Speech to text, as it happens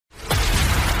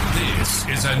This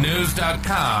is a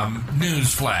News.com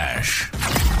news flash.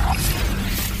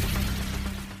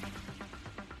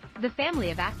 The family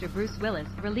of actor Bruce Willis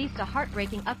released a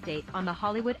heartbreaking update on the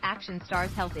Hollywood action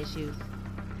star's health issues.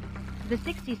 The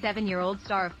 67-year-old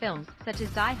star of films such as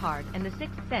Die Hard and The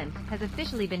Sixth Sense has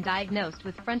officially been diagnosed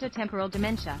with frontotemporal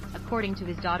dementia, according to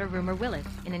his daughter Rumor Willis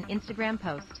in an Instagram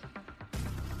post.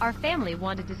 Our family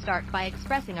wanted to start by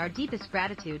expressing our deepest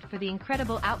gratitude for the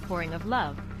incredible outpouring of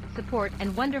love, support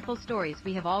and wonderful stories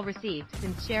we have all received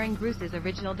since sharing Bruce's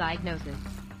original diagnosis.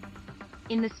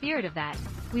 In the spirit of that,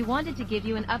 we wanted to give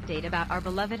you an update about our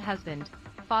beloved husband,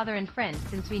 father and friend,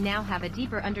 since we now have a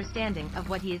deeper understanding of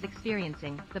what he is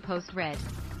experiencing, the post read.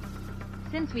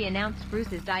 Since we announced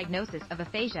Bruce's diagnosis of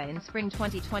aphasia in spring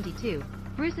 2022,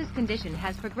 Bruce's condition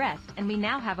has progressed and we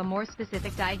now have a more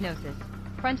specific diagnosis,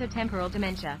 frontotemporal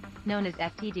dementia, known as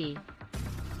FTD.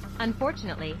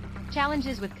 Unfortunately,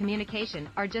 challenges with communication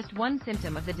are just one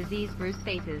symptom of the disease Bruce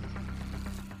faces.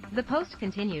 The post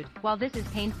continued, "While this is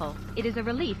painful, it is a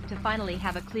relief to finally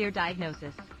have a clear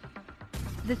diagnosis."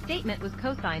 The statement was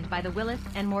co-signed by the Willis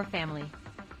and Moore family.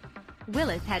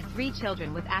 Willis had 3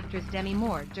 children with actress Demi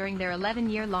Moore during their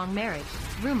 11-year-long marriage: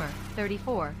 Rumor,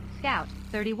 34, Scout,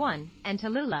 31, and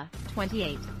Tallulah,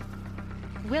 28.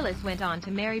 Willis went on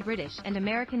to marry British and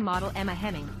American model Emma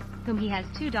Hemming, whom he has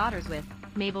 2 daughters with,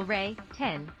 Mabel Ray,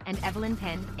 10, and Evelyn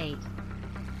Penn, 8.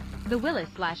 The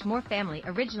Willis/Moore family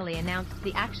originally announced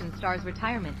the action star's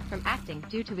retirement from acting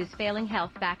due to his failing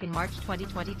health back in March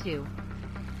 2022.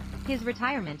 His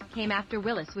retirement came after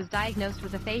Willis was diagnosed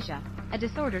with aphasia, a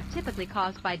disorder typically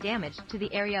caused by damage to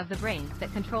the area of the brain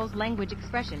that controls language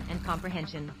expression and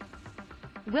comprehension.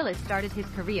 Willis started his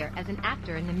career as an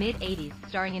actor in the mid-80s,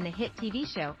 starring in the hit TV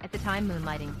show at the time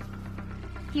Moonlighting.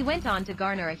 He went on to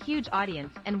garner a huge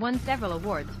audience and won several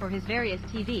awards for his various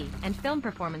TV and film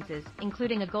performances,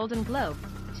 including a Golden Globe,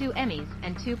 2 Emmys,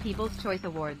 and 2 People's Choice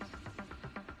Awards.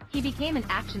 He became an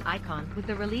action icon with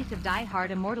the release of Die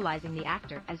Hard, immortalizing the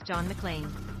actor as John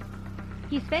McClane.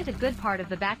 He spent a good part of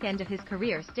the back end of his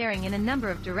career starring in a number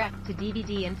of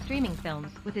direct-to-DVD and streaming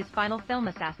films, with his final film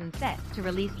Assassin set to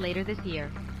release later this year.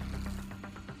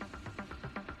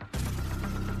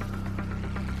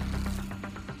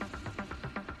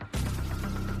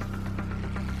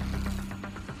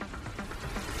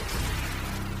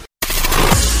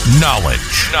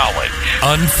 Knowledge.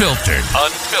 Unfiltered.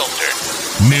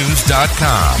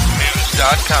 News.com.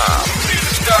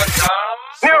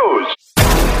 News.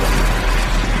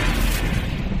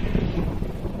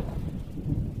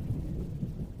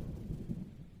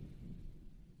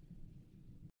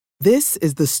 This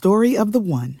is the story of the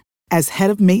one. As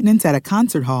head of maintenance at a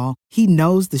concert hall, he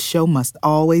knows the show must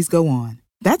always go on.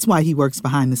 That's why he works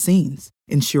behind the scenes,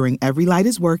 ensuring every light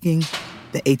is working,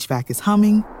 the HVAC is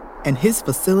humming, and his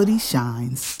facility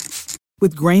shines.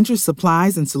 With Grainger's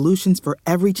supplies and solutions for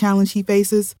every challenge he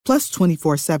faces, plus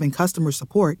 24/7 customer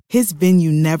support, his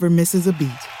venue never misses a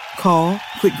beat. Call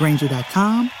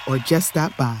quickgrainger.com or just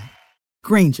stop by.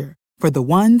 Grainger, for the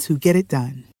ones who get it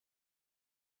done.